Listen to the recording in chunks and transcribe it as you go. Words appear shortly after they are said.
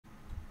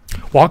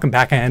Welcome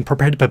back and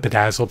prepare to be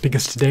bedazzled,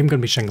 because today I'm going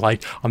to be shedding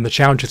light on the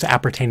challenges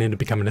appertaining to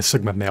becoming a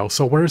Sigma male.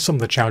 So what are some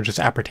of the challenges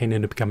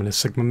appertaining to becoming a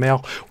Sigma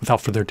male?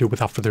 Without further ado,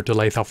 without further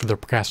delay, without further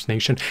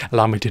procrastination,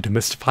 allow me to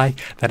demystify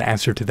that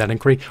answer to that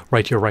inquiry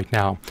right here, right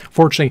now.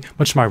 Fortunately,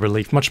 much to my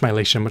relief, much to my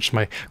elation, much to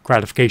my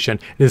gratification,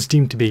 it is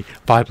deemed to be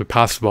viably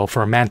possible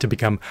for a man to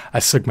become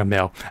a Sigma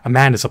male. A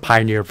man is a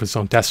pioneer of his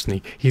own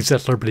destiny. He's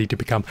at liberty to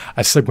become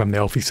a Sigma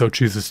male if he so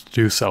chooses to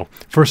do so.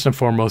 First and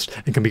foremost,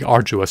 it can be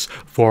arduous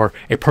for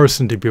a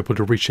person to be able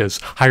to reach his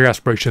higher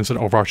aspirations and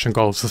overarching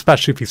goals,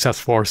 especially if he sets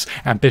forth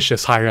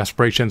ambitious higher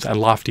aspirations and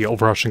lofty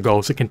overarching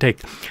goals. It can take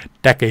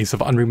decades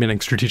of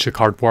unremitting strategic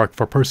hard work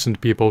for a person to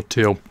be able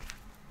to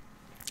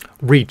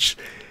reach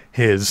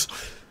his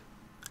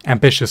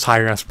ambitious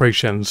higher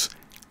aspirations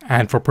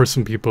and for a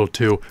person to be able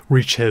to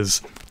reach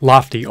his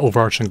lofty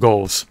overarching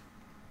goals.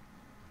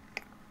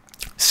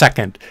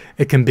 Second,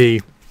 it can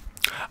be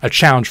a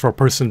challenge for a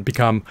person to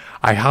become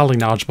a highly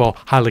knowledgeable,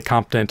 highly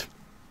competent,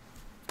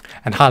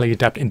 and highly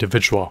adept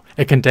individual.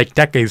 It can take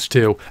decades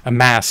to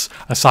amass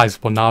a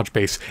sizable knowledge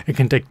base. It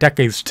can take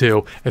decades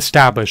to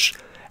establish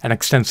an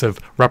extensive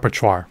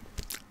repertoire.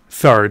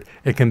 Third,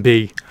 it can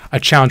be a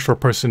challenge for a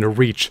person to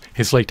reach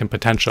his latent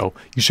potential.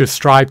 You should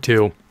strive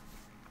to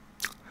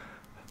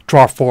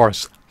draw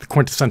forth the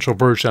quintessential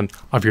version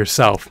of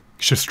yourself.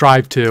 You should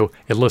strive to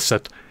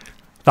elicit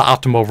the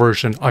optimal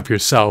version of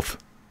yourself.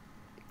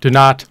 Do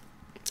not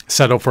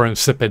settle for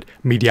insipid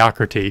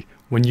mediocrity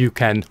when you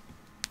can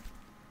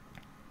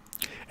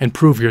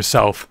improve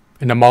yourself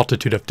in a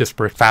multitude of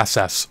disparate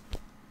facets.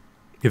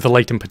 You have the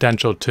latent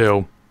potential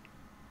to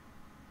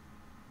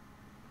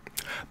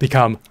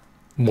become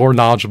more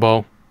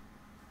knowledgeable,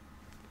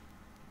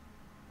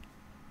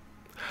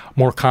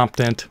 more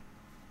competent,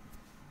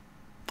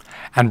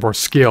 and more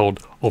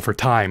skilled over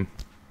time.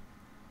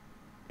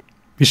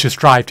 You should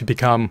strive to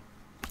become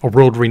a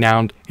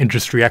world-renowned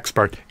industry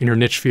expert in your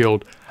niche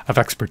field of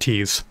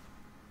expertise.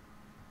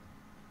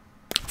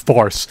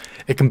 Fourth,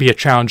 it can be a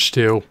challenge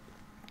to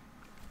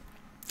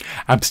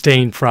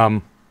abstain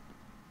from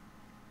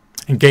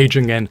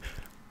engaging in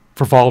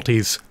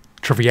frivolities,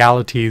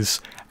 trivialities,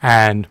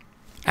 and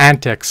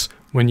antics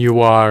when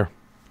you are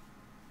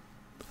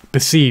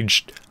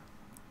besieged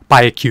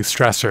by acute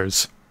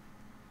stressors.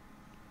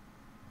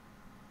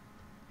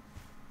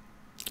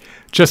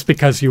 Just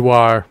because you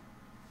are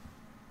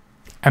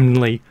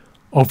eminently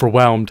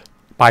overwhelmed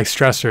by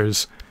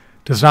stressors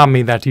does not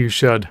mean that you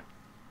should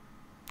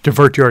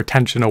divert your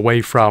attention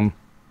away from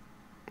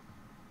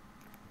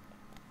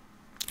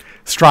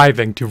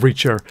striving to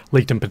reach your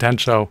latent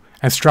potential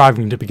and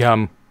striving to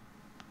become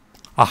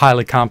a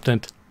highly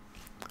competent,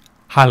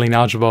 highly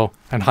knowledgeable,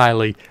 and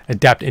highly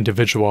adept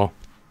individual.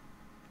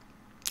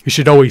 You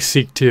should always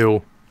seek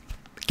to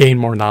gain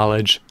more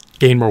knowledge,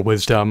 gain more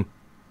wisdom,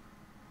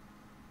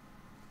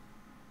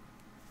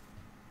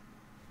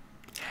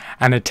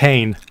 and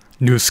attain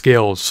new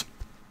skills.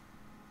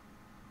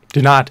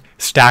 Do not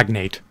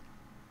stagnate.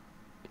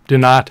 Do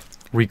not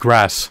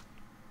regress.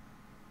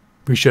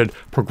 We should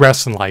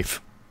progress in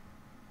life.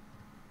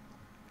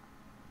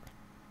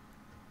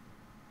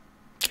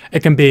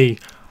 It can be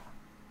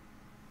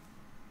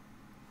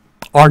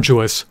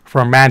arduous for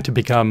a man to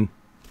become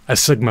a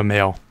Sigma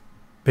male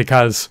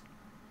because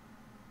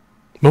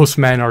most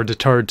men are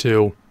deterred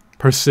to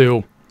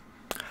pursue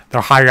their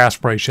higher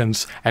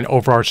aspirations and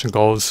overarching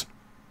goals,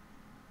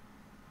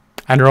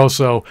 and are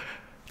also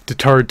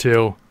deterred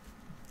to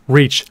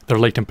reach their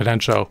latent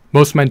potential.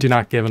 Most men do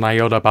not give an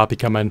iota about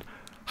becoming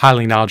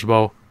highly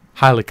knowledgeable,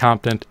 highly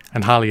competent,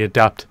 and highly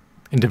adept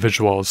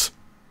individuals.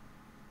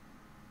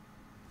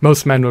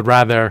 Most men would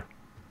rather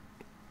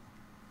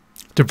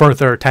divert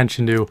their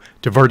attention to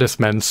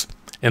divertissements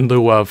in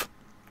lieu of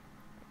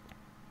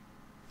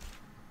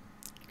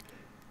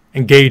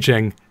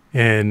engaging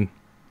in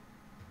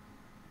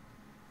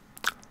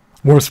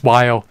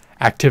worthwhile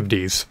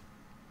activities.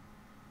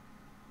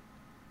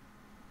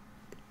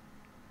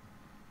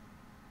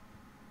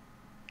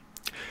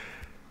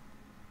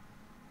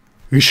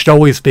 You should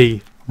always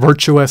be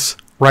virtuous,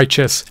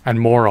 righteous, and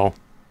moral.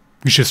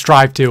 You should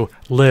strive to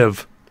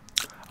live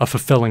a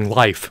fulfilling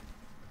life.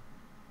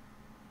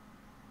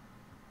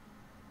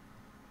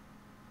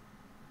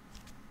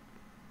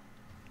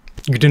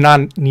 You do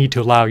not need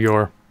to allow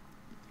your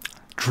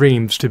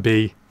dreams to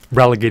be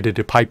relegated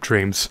to pipe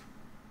dreams.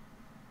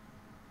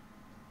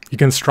 You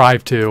can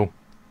strive to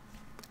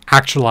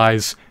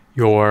actualize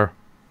your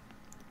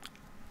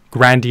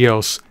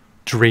grandiose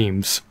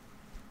dreams.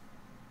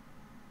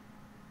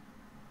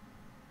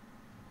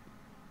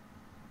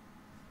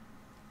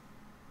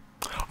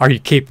 Are you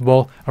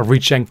capable of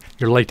reaching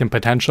your latent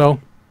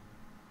potential?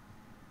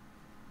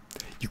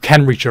 You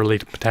can reach your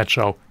latent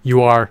potential.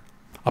 You are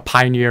a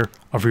pioneer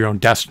of your own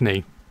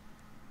destiny.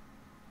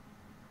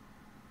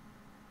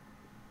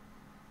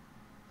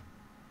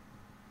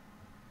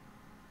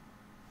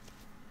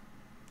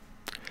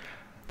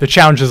 The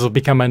challenges of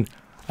becoming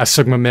a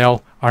Sigma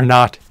male are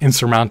not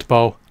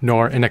insurmountable,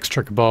 nor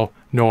inextricable,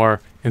 nor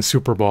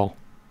insuperable.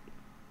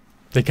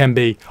 They can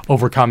be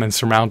overcome and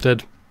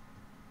surmounted.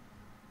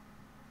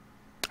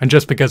 And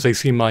just because they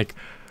seem like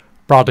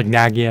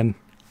Brobdingnagian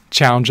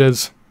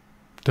challenges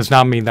does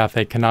not mean that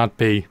they cannot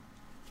be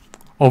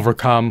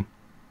overcome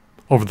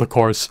over the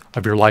course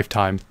of your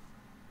lifetime.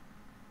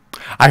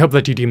 I hope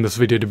that you deem this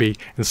video to be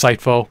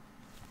insightful,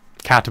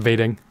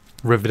 captivating,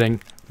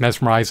 riveting,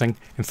 mesmerizing,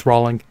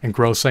 enthralling,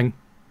 engrossing,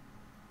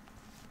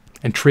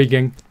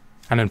 intriguing,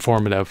 and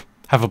informative.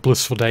 Have a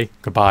blissful day.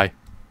 Goodbye.